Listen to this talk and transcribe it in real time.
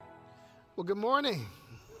Well, good morning.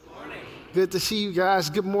 Good morning. Good to see you guys.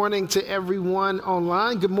 Good morning to everyone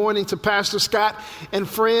online. Good morning to Pastor Scott and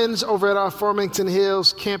friends over at our Farmington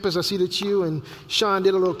Hills campus. I see that you and Sean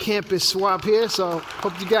did a little campus swap here, so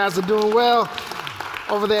hope you guys are doing well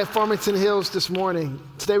over there at Farmington Hills this morning.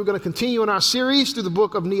 Today we're going to continue in our series through the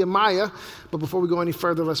book of Nehemiah, but before we go any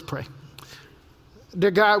further, let's pray.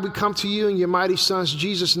 Dear God, we come to you in your mighty Son's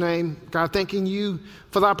Jesus' name. God, thanking you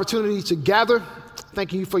for the opportunity to gather.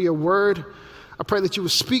 Thanking you for your word. I pray that you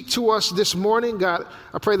would speak to us this morning. God,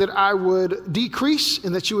 I pray that I would decrease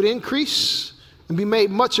and that you would increase and be made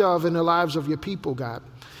much of in the lives of your people, God.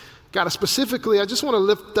 God, specifically, I just want to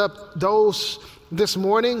lift up those this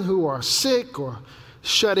morning who are sick or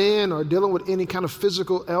shut in or dealing with any kind of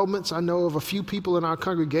physical ailments. I know of a few people in our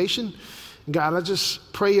congregation. God, I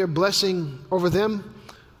just pray your blessing over them.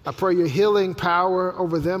 I pray your healing power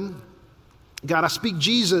over them. God, I speak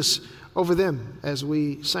Jesus over them as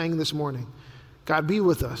we sang this morning. God, be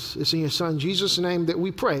with us. It's in your Son, Jesus' name, that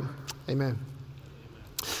we pray. Amen.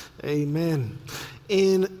 Amen.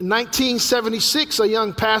 In 1976, a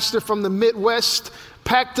young pastor from the Midwest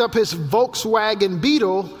packed up his Volkswagen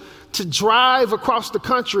Beetle to drive across the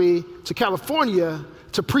country to California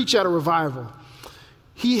to preach at a revival.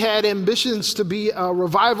 He had ambitions to be a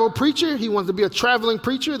revival preacher. He wanted to be a traveling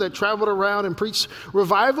preacher that traveled around and preached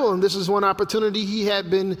revival. And this is one opportunity he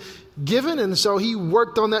had been given. And so he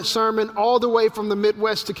worked on that sermon all the way from the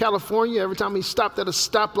Midwest to California. Every time he stopped at a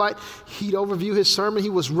stoplight, he'd overview his sermon.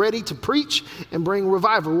 He was ready to preach and bring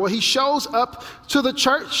revival. Well, he shows up to the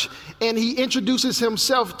church and he introduces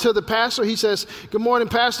himself to the pastor. He says, "Good morning,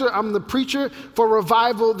 Pastor. I'm the preacher for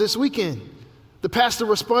revival this weekend." The pastor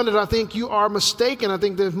responded, "I think you are mistaken. I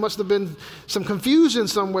think there must have been some confusion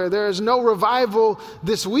somewhere. There is no revival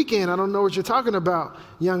this weekend. I don't know what you're talking about,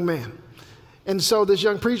 young man." And so this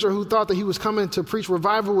young preacher who thought that he was coming to preach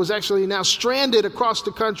revival was actually now stranded across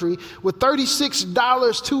the country with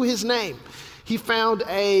 $36 to his name. He found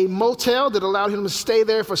a motel that allowed him to stay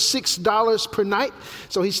there for $6 per night.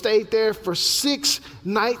 So he stayed there for 6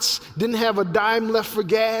 nights, didn't have a dime left for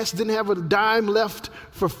gas, didn't have a dime left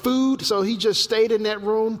for food. So he just stayed in that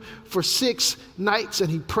room for 6 nights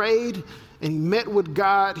and he prayed and he met with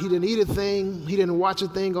God. He didn't eat a thing. He didn't watch a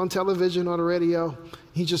thing on television or the radio.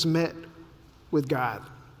 He just met with God.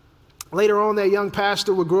 Later on, that young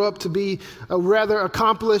pastor would grow up to be a rather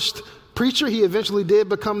accomplished preacher. He eventually did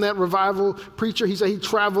become that revival preacher. He said he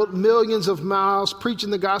traveled millions of miles preaching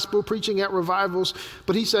the gospel, preaching at revivals.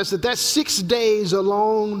 But he says that 6 days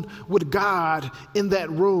alone with God in that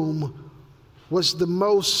room was the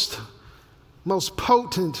most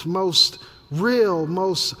potent, most real,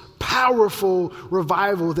 most powerful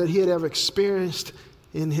revival that he had ever experienced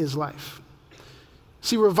in his life.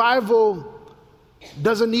 See, revival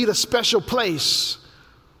doesn't need a special place,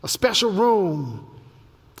 a special room,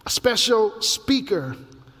 a special speaker.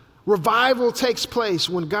 Revival takes place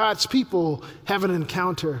when God's people have an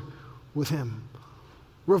encounter with him.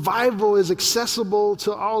 Revival is accessible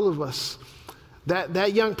to all of us.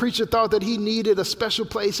 That young preacher thought that he needed a special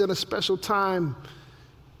place and a special time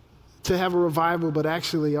to have a revival, but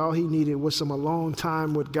actually all he needed was some alone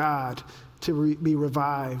time with God to be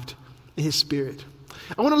revived in his spirit.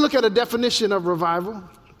 I want to look at a definition of revival.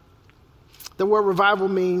 The word revival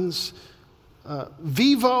means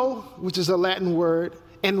vivo, which is a Latin word,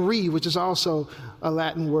 and which is also a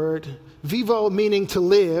Latin word. Vivo meaning to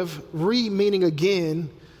live, meaning again,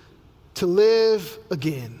 to live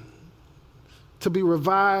again. To be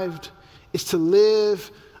revived is to live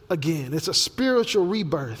again. It's a spiritual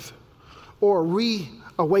rebirth or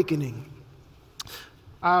reawakening.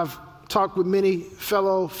 I've talked with many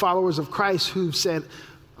fellow followers of Christ who've said,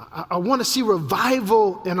 I want to see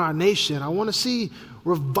revival in our nation. I want to see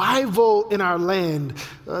revival in our land.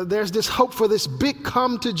 There's this hope for this big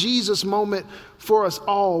come to Jesus moment for us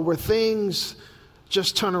all where things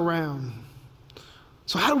just turn around.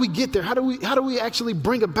 So how do we get there? How do we actually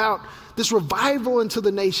bring about this revival into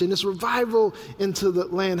the nation, this revival into the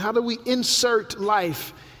land? How do we insert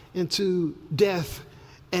life into death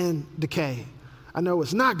and decay? I know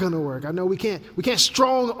it's not going to work. I know we can't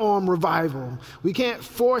strong arm revival. We can't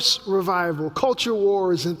force revival. Culture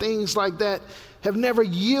wars and things like that have never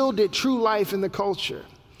yielded true life in the culture.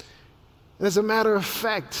 And as a matter of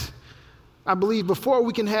fact, I believe before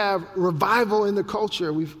we can have revival in the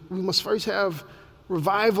culture, we must first have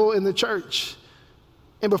revival in the church.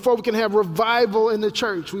 And before we can have revival in the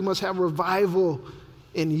church, we must have revival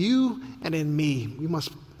in you and in me. We must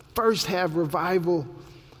first have revival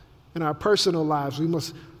in our personal lives. We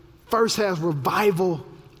must first have revival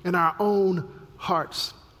in our own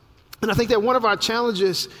hearts. And I think that one of our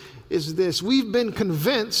challenges is this. We've been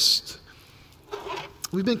convinced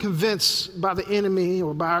We've been convinced by the enemy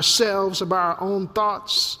or by ourselves or by our own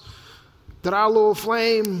thoughts that our little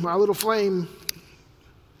flame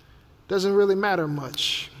doesn't really matter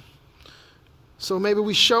much. So maybe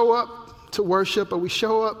we show up to worship or we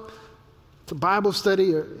show up to Bible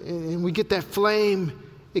study and we get that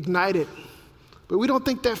flame ignited. But we don't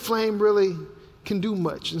think that flame really can do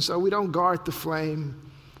much. And so we don't guard the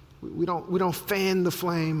flame. We don't fan the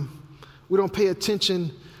flame. We don't pay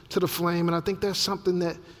attention to the flame. And I think that's something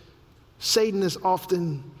that Satan has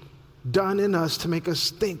often done in us to make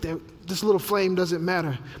us think that this little flame doesn't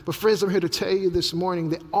matter. But friends, I'm here to tell you this morning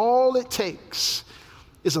that all it takes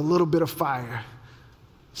is a little bit of fire.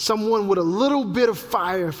 Someone with a little bit of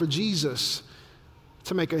fire for Jesus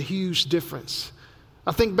to make a huge difference.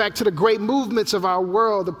 I think back to the great movements of our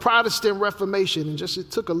world, the Protestant Reformation, and just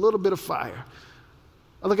it took a little bit of fire.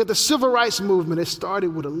 I look at the Civil Rights Movement. It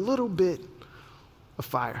started with a little bit of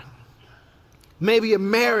fire. Maybe a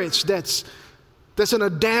marriage that's in a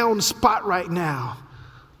down spot right now.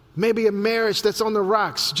 Maybe a marriage that's on the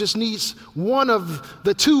rocks just needs one of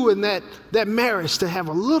the two in that marriage to have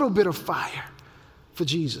a little bit of fire for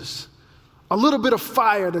Jesus. A little bit of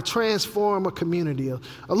fire to transform a community.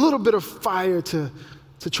 A little bit of fire to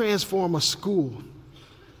transform a school.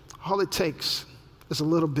 All it takes is a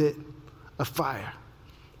little bit of fire.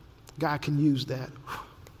 God can use that.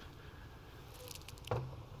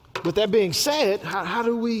 With that being said, how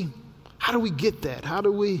do we get that? How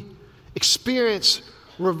do we experience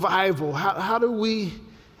revival? How do we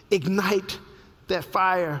ignite that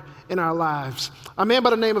fire in our lives? A man by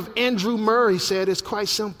the name of Andrew Murray said it's quite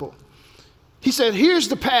simple. He said, here's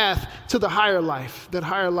the path to the higher life, that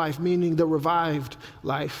higher life meaning the revived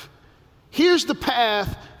life. Here's the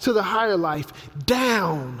path to the higher life.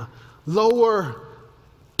 Down, lower,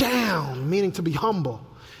 down, meaning to be humble.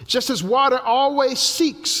 Just as water always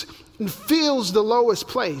seeks and fills the lowest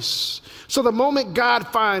place. So the moment God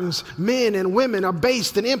finds men and women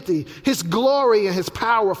abased and empty, his glory and his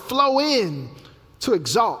power flow in to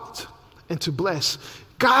exalt and to bless.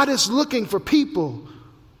 God is looking for people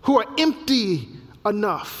who are empty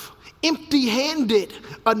enough, empty-handed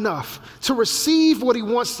enough to receive what he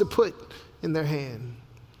wants to put in their hand.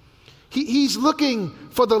 He's looking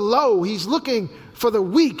for the low. He's looking for the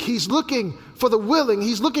weak. He's looking for the willing.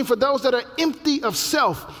 He's looking for those that are empty of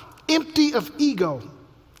self, empty of ego,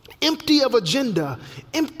 empty of agenda,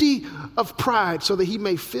 empty of pride, so that he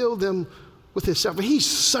may fill them with himself. And he's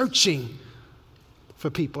searching for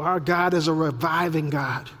people. Our God is a reviving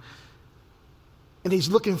God. And he's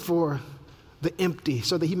looking for the empty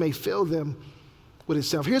so that he may fill them with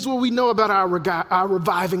himself. Here's what we know about our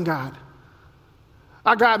reviving God.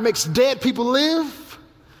 Our God makes dead people live,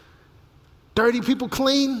 dirty people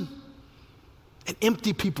clean, and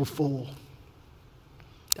empty people full.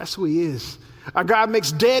 That's who he is. Our God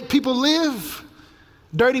makes dead people live,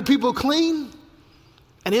 dirty people clean,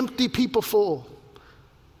 and empty people full.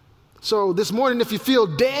 So this morning, if you feel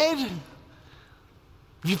dead,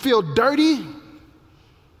 if you feel dirty,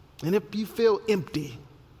 and if you feel empty,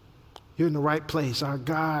 you're in the right place. Our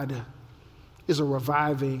God is a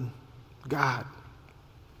reviving God.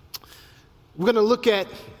 We're going to look at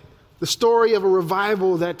the story of a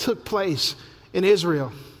revival that took place in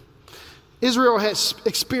Israel. Israel has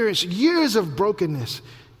experienced years of brokenness,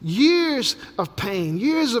 years of pain,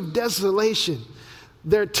 years of desolation.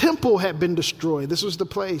 Their temple had been destroyed. This was the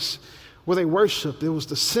place where they worshiped. It was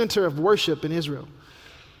the center of worship in Israel.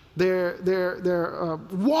 Their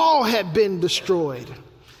wall had been destroyed.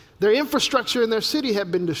 Their infrastructure in their city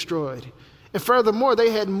had been destroyed. And furthermore, they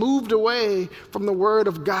had moved away from the word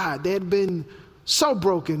of God. They had been so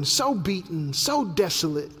broken, so beaten, so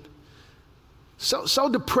desolate, so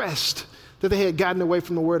depressed that they had gotten away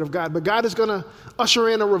from the word of God. But God is going to usher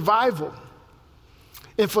in a revival.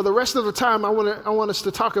 And for the rest of the time, I want us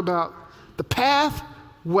to talk about the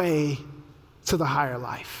pathway to the higher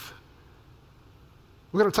life.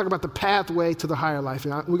 We're going to talk about the pathway to the higher life.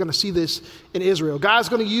 And we're going to see this in Israel. God's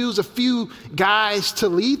going to use a few guys to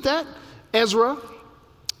lead that. Ezra,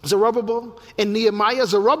 Zerubbabel, and Nehemiah.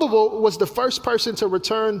 Zerubbabel was the first person to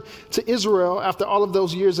return to Israel after all of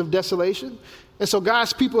those years of desolation. And so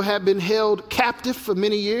God's people had been held captive for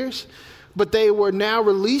many years, but they were now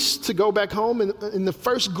released to go back home. And the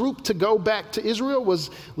first group to go back to Israel was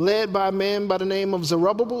led by a man by the name of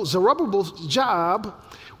Zerubbabel. Zerubbabel's job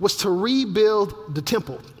was to rebuild the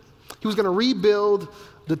temple. He was going to rebuild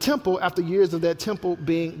the temple after years of that temple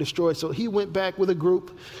being destroyed. So he went back with a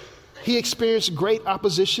group. He experienced great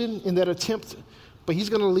opposition in that attempt, but he's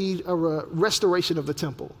going to lead a restoration of the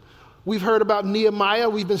temple. We've heard about Nehemiah.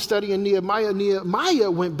 We've been studying Nehemiah. Nehemiah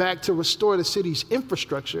went back to restore the city's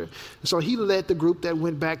infrastructure. And so he led the group that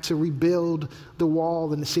went back to rebuild the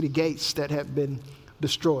wall and the city gates that had been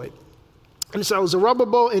destroyed. And so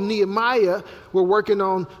Zerubbabel and Nehemiah were working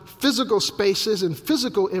on physical spaces and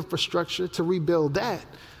physical infrastructure to rebuild that.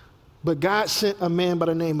 But God sent a man by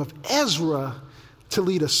the name of Ezra to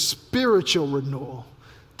lead a spiritual renewal,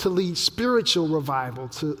 to lead spiritual revival,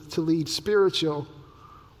 to lead spiritual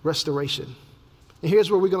restoration. And here's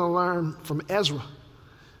what we're going to learn from Ezra,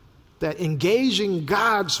 that engaging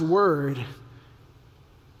God's word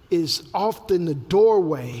is often the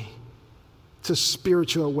doorway to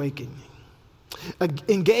spiritual awakening.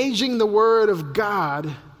 Engaging the word of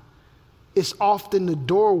God is often the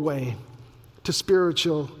doorway to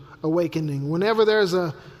spiritual awakening. Whenever there's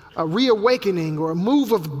a reawakening or a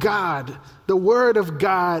move of God, the word of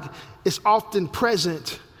God is often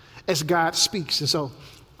present as God speaks. And so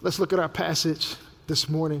let's look at our passage this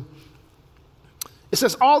morning. It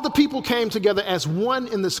says, all the people came together as one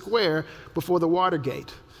in the square before the water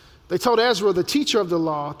gate. They told Ezra, the teacher of the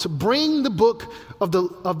law, to bring the book of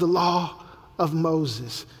the law of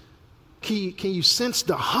Moses. Can you sense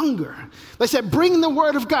the hunger? They said, bring the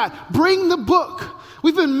word of God, bring the book.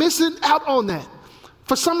 We've been missing out on that.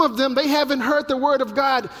 For some of them, they haven't heard the word of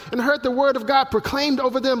God and heard the word of God proclaimed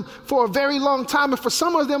over them for a very long time. And for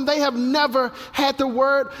some of them, they have never had the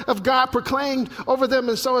word of God proclaimed over them.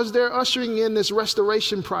 And so as they're ushering in this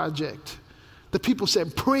restoration project, the people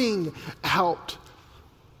said, bring out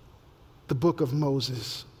the book of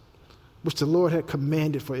Moses, which the Lord had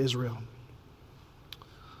commanded for Israel.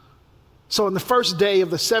 So on the first day of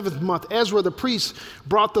the 7th month, Ezra the priest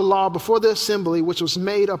brought the law before the assembly, which was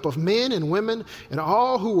made up of men and women and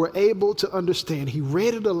all who were able to understand. He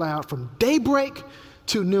read it aloud from daybreak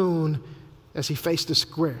to noon as he faced the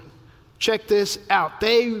square. Check this out.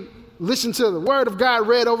 They listened to the word of God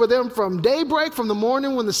read over them from daybreak, from the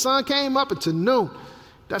morning when the sun came up, until noon.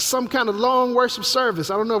 That's some kind of long worship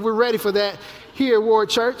service. I don't know if we're ready for that here at Ward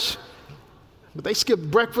Church. But they skipped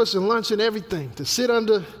breakfast and lunch and everything to sit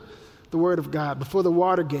under the word of God before the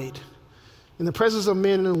water gate in the presence of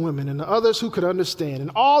men and women and the others who could understand.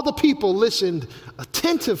 And all the people listened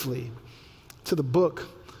attentively to the book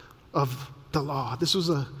of the law. This was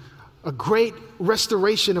a great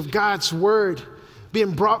restoration of God's word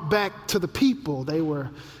being brought back to the people. They were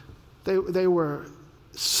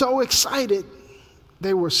so excited.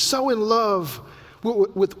 They were so in love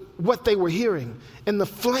with what they were hearing. And the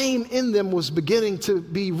flame in them was beginning to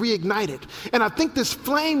be reignited. And I think this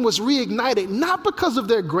flame was reignited not because of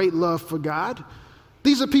their great love for God.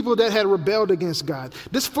 These are people that had rebelled against God.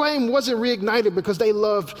 This flame wasn't reignited because they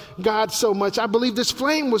loved God so much. I believe this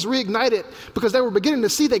flame was reignited because they were beginning to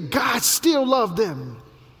see that God still loved them.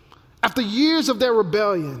 After years of their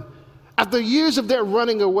rebellion, after years of their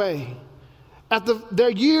running away, after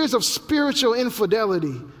their years of spiritual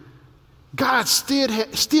infidelity, God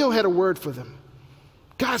still had a word for them.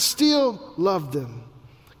 God still loved them.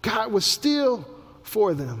 God was still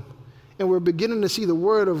for them. And we're beginning to see the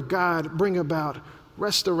word of God bring about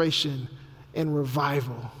restoration and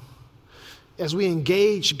revival. As we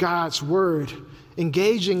engage God's word,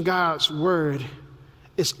 engaging God's word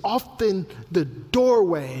is often the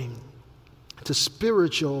doorway to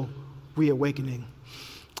spiritual reawakening.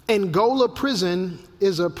 Angola prison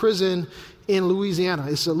is a prison in Louisiana.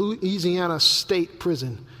 It's a Louisiana state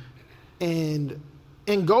prison. And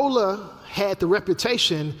Angola had the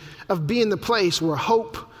reputation of being the place where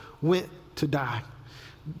hope went to die.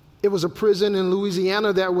 It was a prison in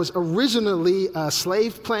Louisiana that was originally a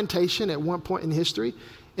slave plantation at one point in history.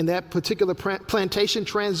 And that particular plantation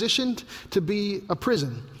transitioned to be a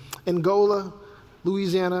prison. Angola,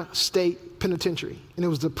 Louisiana State Penitentiary. And it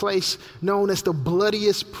was the place known as the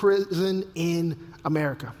bloodiest prison in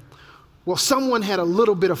America. Well, someone had a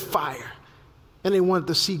little bit of fire, and they wanted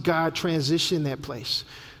to see God transition that place.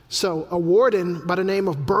 So a warden by the name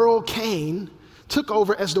of Burl Cain took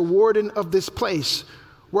over as the warden of this place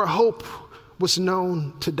where hope was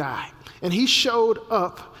known to die. And he showed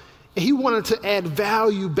up, and he wanted to add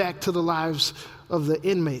value back to the lives of the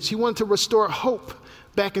inmates. He wanted to restore hope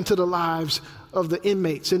back into the lives of the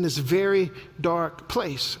inmates in this very dark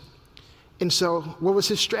place. And so what was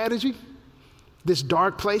his strategy? This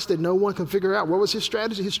dark place that no one can figure out. What was his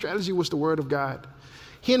strategy? His strategy was the word of God.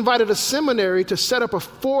 He invited a seminary to set up a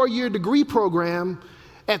 4-year degree program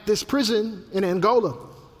at this prison in Angola.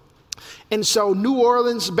 And so New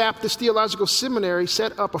Orleans Baptist Theological Seminary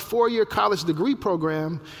set up a 4-year college degree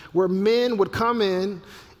program where men would come in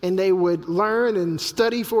and they would learn and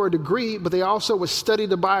study for a degree, but they also would study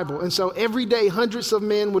the Bible. And so every day, hundreds of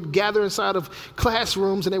men would gather inside of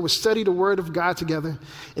classrooms, and they would study the Word of God together,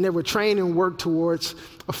 and they would train and work towards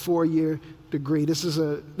a 4-year degree. This is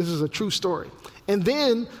a true story. And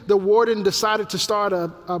then the warden decided to start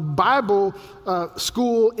a Bible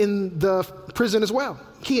school in the prison as well.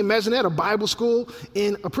 Can you imagine that? A Bible school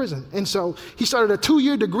in a prison. And so he started a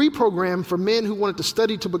 2-year degree program for men who wanted to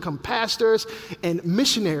study to become pastors and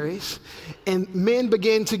missionaries. And men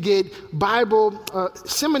began to get Bible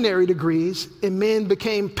seminary degrees, and men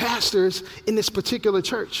became pastors in this particular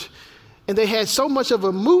church. And they had so much of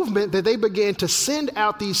a movement that they began to send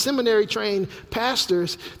out these seminary-trained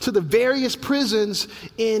pastors to the various prisons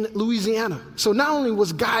in Louisiana. So not only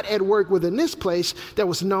was God at work within this place that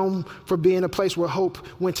was known for being a place where hope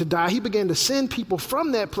went to die, he began to send people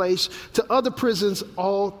from that place to other prisons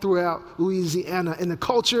all throughout Louisiana, and the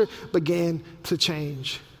culture began to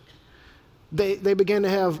change. They began to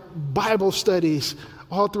have Bible studies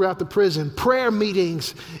all throughout the prison, prayer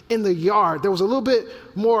meetings in the yard. There was a little bit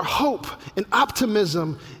more hope and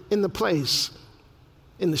optimism in the place.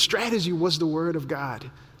 And the strategy was the Word of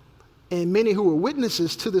God. And many who were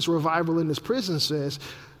witnesses to this revival in this prison says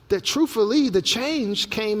that truthfully, the change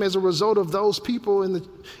came as a result of those people in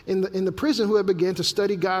the prison who had begun to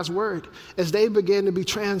study God's Word. As they began to be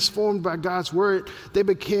transformed by God's Word, they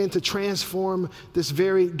began to transform this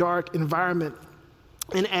very dark environment.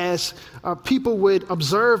 And as people would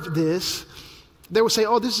observe this, they would say,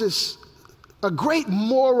 oh, this is a great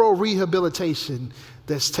moral rehabilitation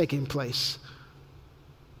that's taking place.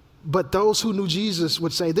 But those who knew Jesus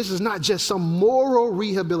would say, this is not just some moral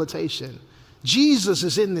rehabilitation. Jesus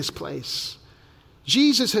is in this place.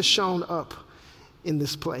 Jesus has shown up in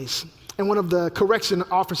this place. And one of the correction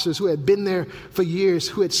officers who had been there for years,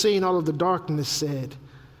 who had seen all of the darkness, said,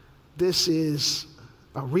 this is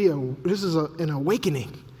an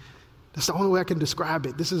awakening. That's the only way I can describe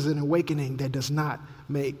it. This is an awakening that does not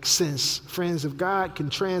make sense. Friends, if God can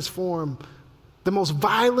transform the most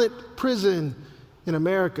violent prison in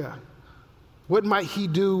America, what might he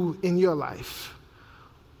do in your life?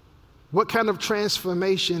 What kind of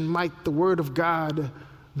transformation might the Word of God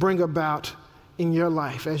bring about in your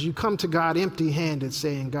life as you come to God empty-handed,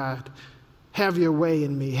 saying, God, have your way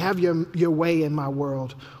in me. Have your way in my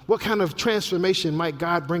world. What kind of transformation might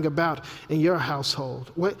God bring about in your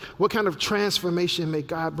household? What kind of transformation may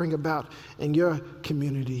God bring about in your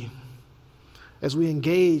community? As we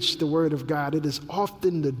engage the Word of God, it is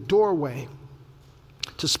often the doorway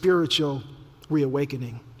to spiritual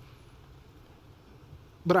reawakening.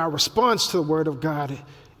 But our response to the Word of God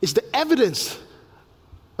is the evidence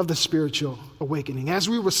of the spiritual awakening. As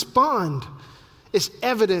we respond, it's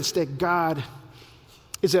evidence that God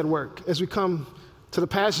is at work. As we come to the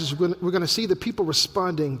passage, we're going to see the people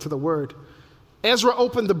responding to the word. Ezra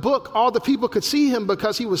opened the book. All the people could see him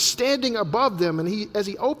because he was standing above them. And as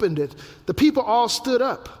he opened it, the people all stood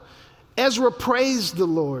up. Ezra praised the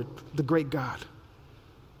Lord, the great God.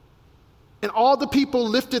 And all the people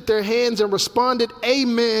lifted their hands and responded,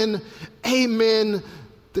 Amen, Amen.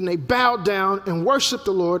 Then they bowed down and worshiped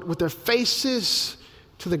the Lord with their faces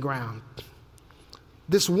to the ground.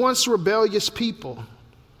 This once rebellious people,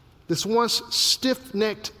 this once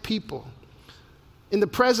stiff-necked people, in the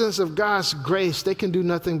presence of God's grace, they can do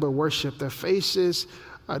nothing but worship. Their faces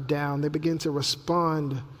are down. They begin to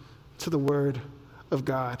respond to the word of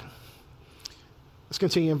God. Let's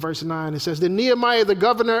continue in verse 9. It says, Then Nehemiah the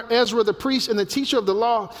governor, Ezra the priest, and the teacher of the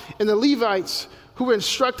law, and the Levites who were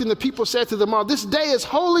instructing the people said to them all, This day is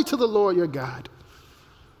holy to the Lord your God.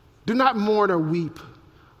 Do not mourn or weep.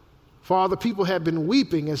 For all the people had been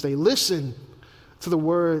weeping as they listened to the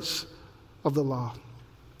words of the law.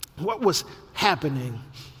 What was happening?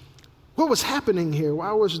 What was happening here?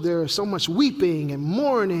 Why was there so much weeping and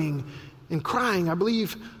mourning and crying? I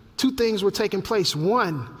believe two things were taking place.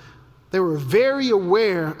 One, they were very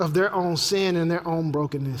aware of their own sin and their own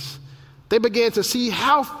brokenness. They began to see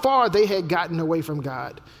how far they had gotten away from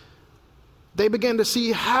God. They began to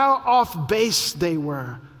see how off base they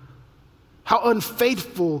were, how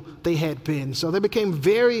unfaithful they had been. So they became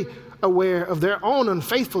very aware of their own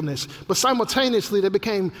unfaithfulness, but simultaneously they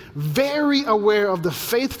became very aware of the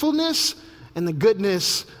faithfulness and the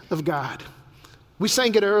goodness of God. We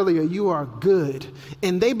sang it earlier, you are good.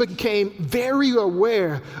 And they became very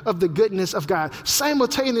aware of the goodness of God,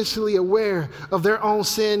 simultaneously aware of their own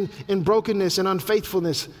sin and brokenness and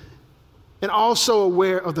unfaithfulness, and also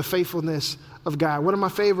aware of the faithfulness of God. One of my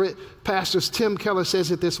favorite pastors, Tim Keller,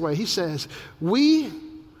 says it this way. He says, we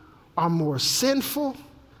are more sinful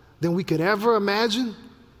than we could ever imagine,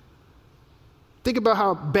 Think about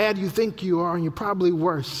how bad you think you are, and you're probably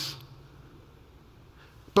worse.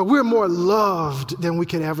 But we're more loved than we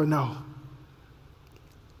could ever know.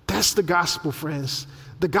 That's the gospel, friends.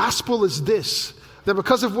 The gospel is this, that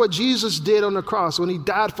because of what Jesus did on the cross, when he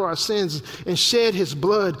died for our sins and shed his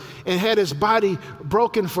blood and had his body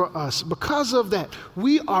broken for us, because of that,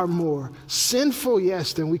 we are more sinful,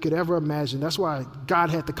 yes, than we could ever imagine. That's why God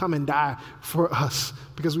had to come and die for us,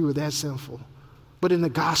 because we were that sinful. But in the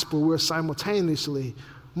gospel, we're simultaneously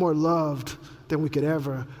more loved than we could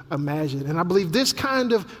ever imagine. And I believe this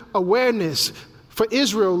kind of awareness for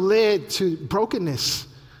Israel led to brokenness.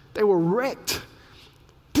 They were wrecked.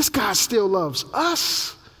 This God still loves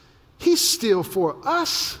us. He's still for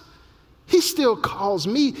us. He still calls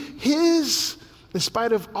me his, in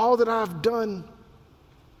spite of all that I've done.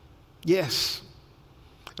 Yes.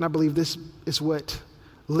 And I believe this is what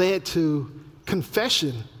led to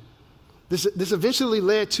confession. This eventually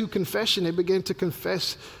led to confession. They began to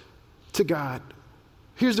confess to God.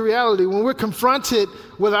 Here's the reality. When we're confronted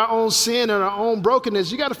with our own sin and our own brokenness,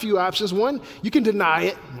 you got a few options. One, you can deny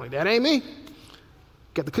it. Like, that ain't me.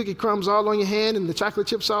 Got the cookie crumbs all on your hand and the chocolate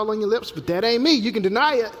chips all on your lips, but that ain't me. You can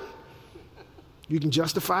deny it. You can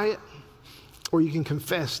justify it, or you can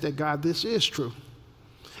confess that, God, this is true.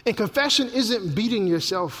 And confession isn't beating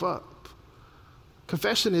yourself up.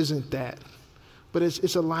 Confession isn't that, but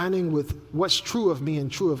it's aligning with what's true of me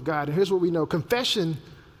and true of God. And here's what we know. Confession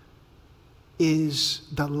is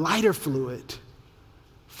the lighter fluid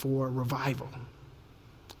for revival.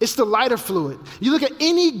 It's the lighter fluid. You look at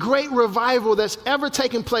any great revival that's ever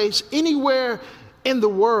taken place anywhere in the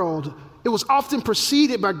world, it was often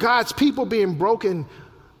preceded by God's people being broken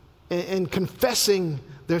and confessing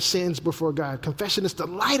their sins before God. Confession is the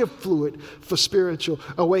lighter fluid for spiritual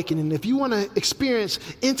awakening. If you want to experience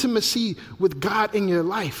intimacy with God in your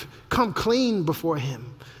life, come clean before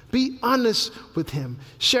him. Be honest with him.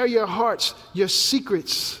 Share your hearts, your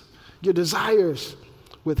secrets, your desires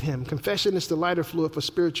with him. Confession is the lighter fluid for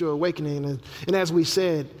spiritual awakening. And as we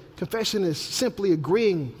said, confession is simply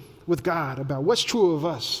agreeing with God about what's true of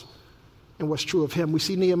us and what's true of him. We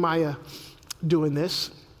see Nehemiah doing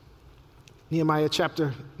this. Nehemiah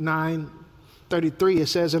chapter 9:33, it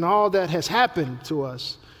says, "And all that has happened to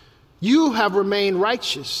us, you have remained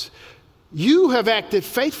righteous. You have acted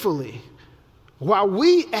faithfully, while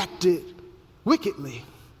we acted wickedly."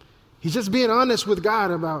 He's just being honest with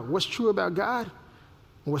God about what's true about God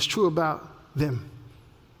and what's true about them.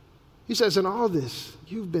 He says, in all this,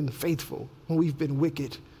 you've been faithful when we've been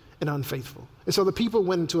wicked and unfaithful. And so the people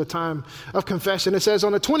went into a time of confession. It says,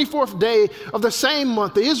 on the 24th day of the same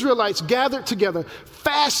month, the Israelites gathered together,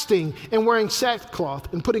 fasting and wearing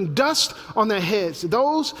sackcloth and putting dust on their heads.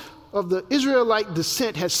 Those of the Israelite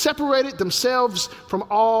descent had separated themselves from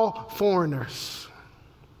all foreigners.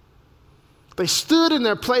 They stood in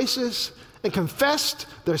their places and confessed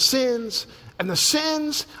their sins and the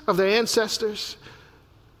sins of their ancestors.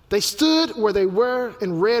 They stood where they were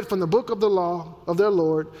and read from the book of the law of their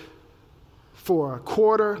Lord for a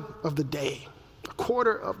quarter of the day. A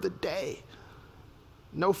quarter of the day.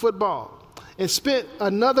 No football. And spent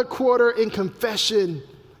another quarter in confession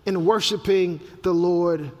and worshiping the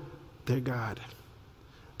Lord their God.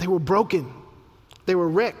 They were broken. They were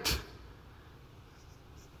wrecked.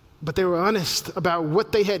 But they were honest about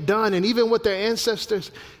what they had done and even what their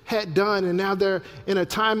ancestors had done. And now they're in a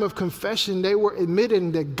time of confession. They were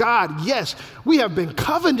admitting that, God, yes, we have been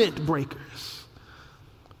covenant breakers.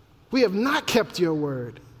 We have not kept your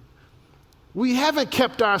word. We haven't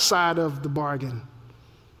kept our side of the bargain.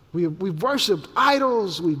 We've worshiped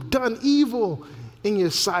idols. We've done evil in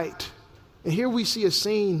your sight. And here we see a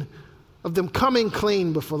scene of them coming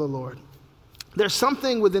clean before the Lord. There's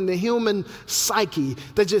something within the human psyche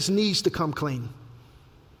that just needs to come clean.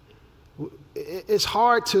 It's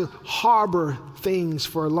hard to harbor things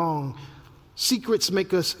for long. Secrets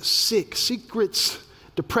make us sick. Secrets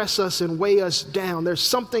depress us and weigh us down. There's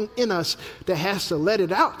something in us that has to let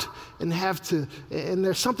it out and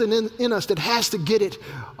there's something in us that has to get it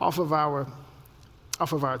off of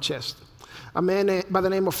our chest. A man by the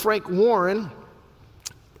name of Frank Warren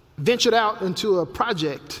ventured out into a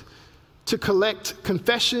project to collect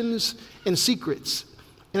confessions and secrets.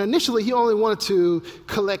 And initially, he only wanted to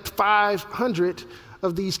collect 500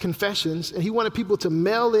 of these confessions, and he wanted people to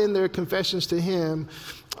mail in their confessions to him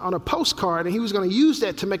on a postcard, and he was going to use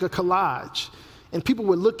that to make a collage. And people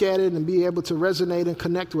would look at it and be able to resonate and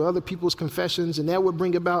connect with other people's confessions, and that would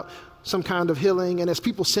bring about some kind of healing. And as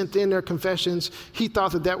people sent in their confessions, he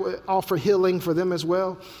thought that would offer healing for them as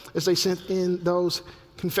well as they sent in those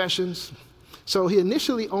confessions. So he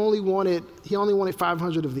initially only wanted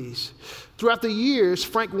 500 of these. Throughout the years,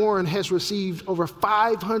 Frank Warren has received over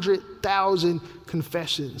 500,000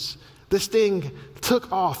 confessions. This thing took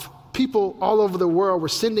off. People all over the world were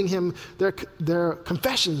sending him their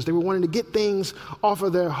confessions. They were wanting to get things off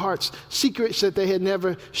of their hearts, secrets that they had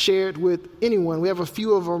never shared with anyone. We have a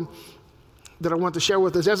few of them that I want to share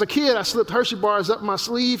with us. As a kid, I slipped Hershey bars up my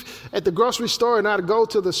sleeve at the grocery store, and I'd go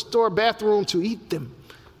to the store bathroom to eat them.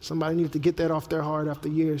 Somebody needed to get that off their heart after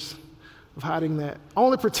years of hiding that. I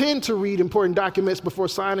only pretend to read important documents before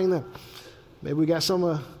signing them. Maybe we got some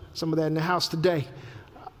of that in the house today.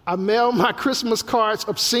 I mail my Christmas cards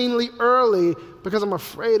obscenely early because I'm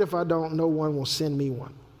afraid if I don't, no one will send me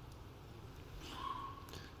one.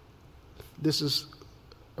 This is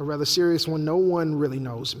a rather serious one. No one really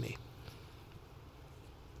knows me.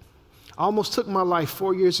 I almost took my life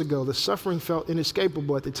 4 years ago. The suffering felt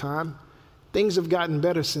inescapable at the time. Things have gotten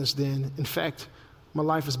better since then. In fact, my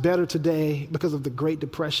life is better today because of the Great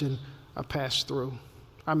Depression I passed through.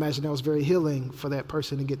 I imagine that was very healing for that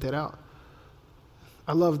person to get that out.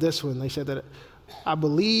 I love this one. They said that I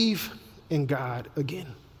believe in God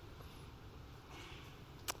again.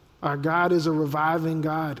 Our God is a reviving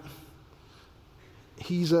God.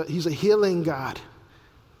 He's a healing God.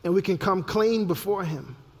 And we can come clean before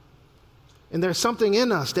him. And there's something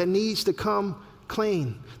in us that needs to come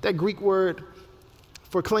clean. That Greek word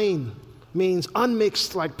for clean means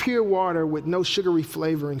unmixed, like pure water with no sugary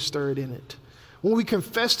flavoring stirred in it. When we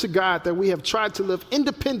confess to God that we have tried to live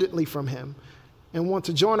independently from him and want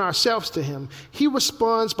to join ourselves to him, he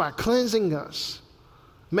responds by cleansing us,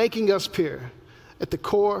 making us pure at the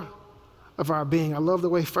core of our being. I love the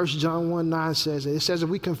way 1 John 1:9 says it. It says, if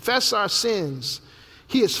we confess our sins,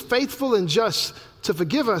 he is faithful and just to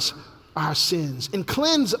forgive us our sins and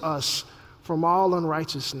cleanse us from all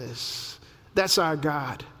unrighteousness. That's our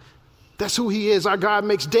God. That's who he is. Our God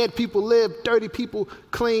makes dead people live, dirty people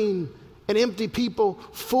clean, and empty people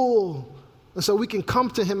full. And so we can come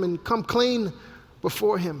to him and come clean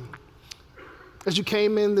before him. As you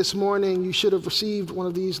came in this morning, you should have received one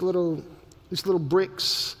of these little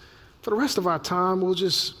bricks. For the rest of our time, we'll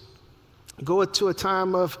just go to a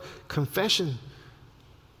time of confession.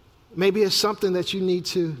 Maybe it's something that you need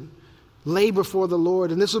to lay before the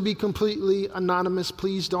Lord, and this will be completely anonymous.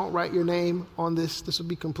 Please don't write your name on this. This will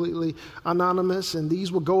be completely anonymous, and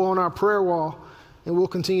these will go on our prayer wall, and we'll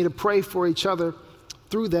continue to pray for each other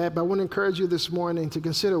through that. But I want to encourage you this morning to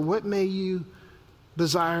consider, what may you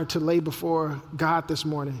desire to lay before God this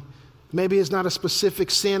morning? Maybe it's not a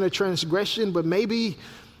specific sin or transgression, but maybe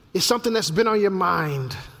it's something that's been on your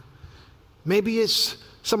mind. Maybe it's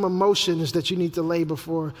some emotions that you need to lay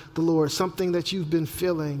before the Lord, something that you've been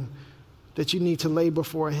feeling that you need to lay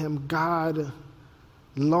before him. God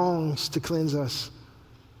longs to cleanse us.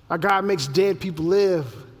 Our God makes dead people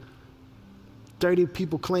live, dirty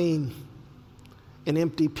people clean, and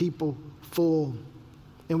empty people full.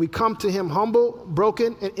 And we come to him humble,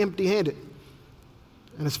 broken, and empty-handed.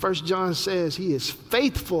 And as 1 John says, he is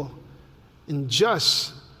faithful and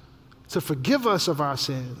just to forgive us of our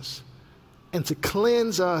sins and to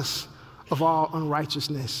cleanse us of all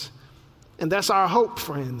unrighteousness. And that's our hope,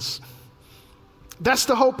 friends. That's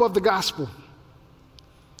the hope of the gospel.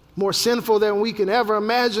 More sinful than we can ever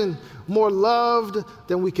imagine, more loved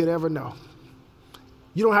than we could ever know.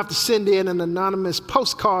 You don't have to send in an anonymous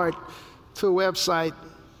postcard to a website.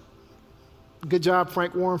 Good job,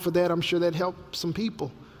 Frank Warren, for that. I'm sure that helped some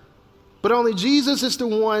people. But only Jesus is the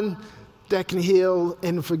one that can heal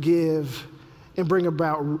and forgive and bring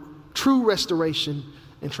about true restoration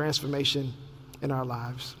and transformation in our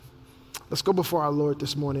lives. Let's go before our Lord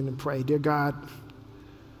this morning and pray. Dear God,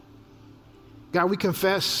 we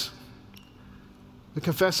confess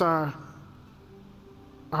our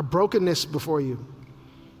brokenness before you.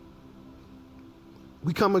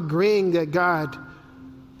 We come agreeing that, God,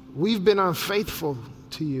 we've been unfaithful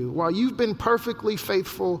to you while you've been perfectly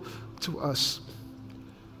faithful to us.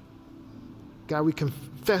 God, we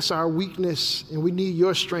confess our weakness and we need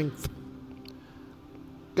your strength.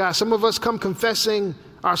 God, some of us come confessing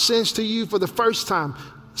our sins to you for the first time.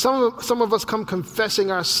 Some of us come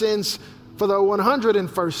confessing our sins for the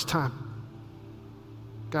 101st time.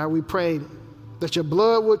 God, we pray that your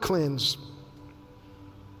blood would cleanse,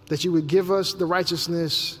 that you would give us the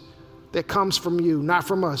righteousness that comes from you, not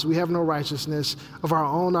from us. We have no righteousness of our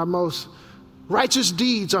own. Our most righteous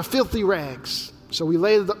deeds are filthy rags. So we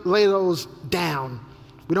lay those down.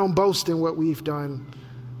 We don't boast in what we've done,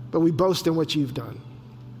 but we boast in what you've done.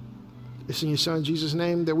 It's in your Son, Jesus'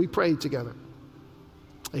 name, that we pray together.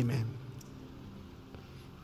 Amen.